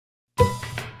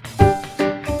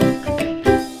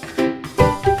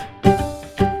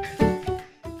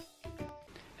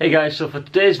Hey guys, so for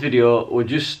today's video we're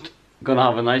just gonna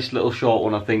have a nice little short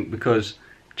one, I think, because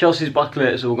Chelsea's back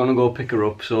later, so we're gonna go pick her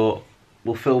up, so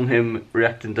we'll film him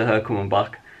reacting to her coming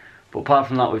back. But apart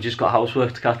from that, we've just got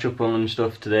housework to catch up on and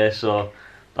stuff today, so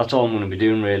that's all I'm gonna be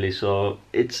doing really. So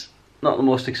it's not the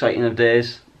most exciting of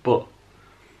days, but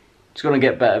it's gonna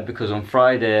get better because on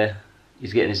Friday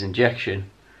he's getting his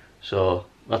injection, so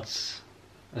that's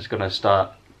gonna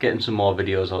start getting some more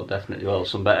videos out, definitely. Well,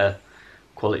 some better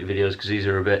quality videos, because these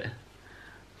are a bit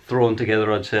thrown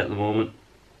together, I'd say, at the moment.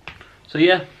 So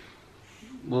yeah,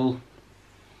 we'll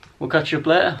catch you up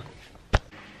later.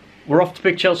 We're off to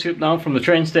pick Chelsea up now from the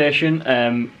train station.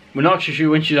 We're not actually sure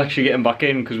when she's actually getting back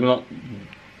in, because we're not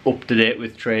up to date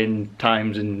with train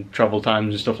times and travel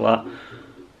times and stuff like that.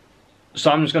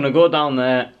 So I'm just going to go down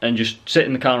there and just sit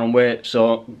in the car and wait.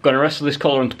 So I'm going to wrestle this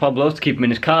collar into Pablo to keep him in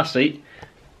his car seat.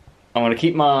 I'm going to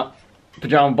keep my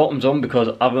pyjama bottoms on because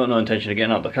I've got no intention of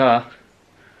getting out of the car.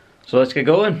 So let's get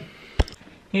going.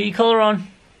 Get your collar on.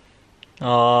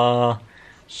 Aww,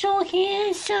 so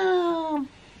handsome.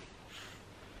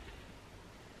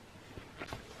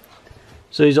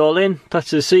 So he's all in, attached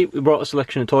to the seat. We brought a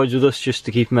selection of toys with us just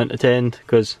to keep him entertained,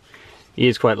 because he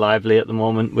is quite lively at the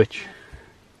moment, which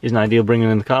isn't ideal bringing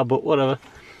him in the car, but whatever.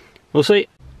 We'll see.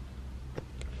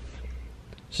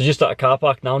 So just at a car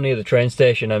park now near the train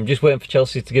station. I'm just waiting for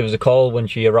Chelsea to give us a call when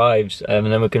she arrives, and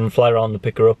then we can fly around and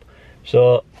pick her up.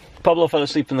 So Pablo fell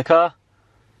asleep in the car,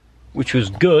 which was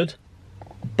good,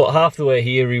 but half the way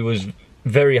here he was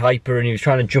very hyper and he was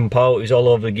trying to jump out. He was all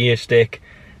over the gear stick.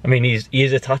 I mean, he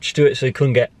is attached to it, so he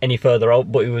couldn't get any further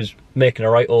out, but he was making a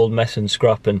right old mess and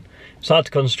scrap, and it's hard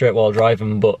to concentrate while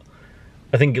driving, but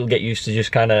I think he'll get used to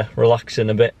just kind of relaxing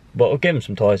a bit. But we'll give him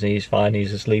some toys and he's fine,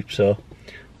 he's asleep, so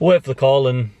we'll wait for the call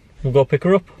and we'll go pick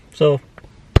her up. So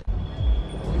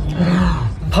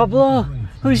Pablo,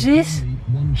 who's this?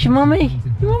 It's your mummy.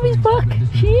 Your mummy's back.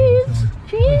 She is.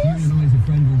 She is.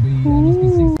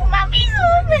 Ooh. Mummy's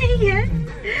over here.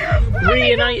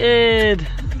 Reunited.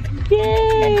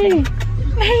 Yay.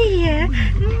 Hey.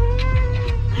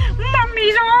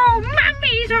 Mummy's home.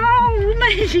 Mummy's home.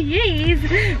 There she is.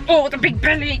 Oh, the big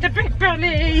belly. The big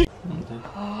belly.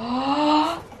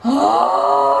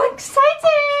 Oh,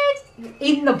 excited!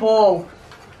 In the bowl.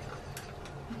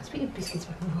 Let's put your biscuits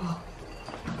back in the bowl.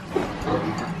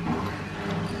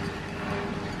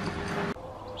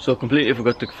 So completely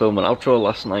forgot to film an outro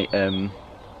last night.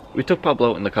 We took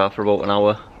Pablo out in the car for about an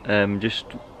hour. Just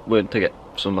went to get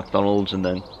some McDonald's and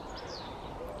then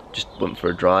just went for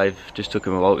a drive. Just took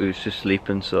him out. He was just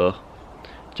sleeping, so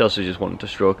Chelsea just wanted to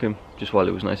stroke him just while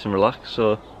he was nice and relaxed.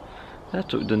 So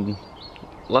that's what we done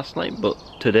last night, but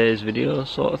today's video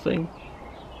sort of thing.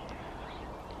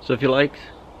 So if you liked,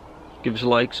 give us a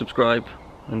like, subscribe,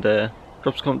 and drop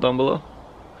us a comment down below.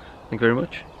 Thank you very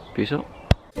much. Peace out.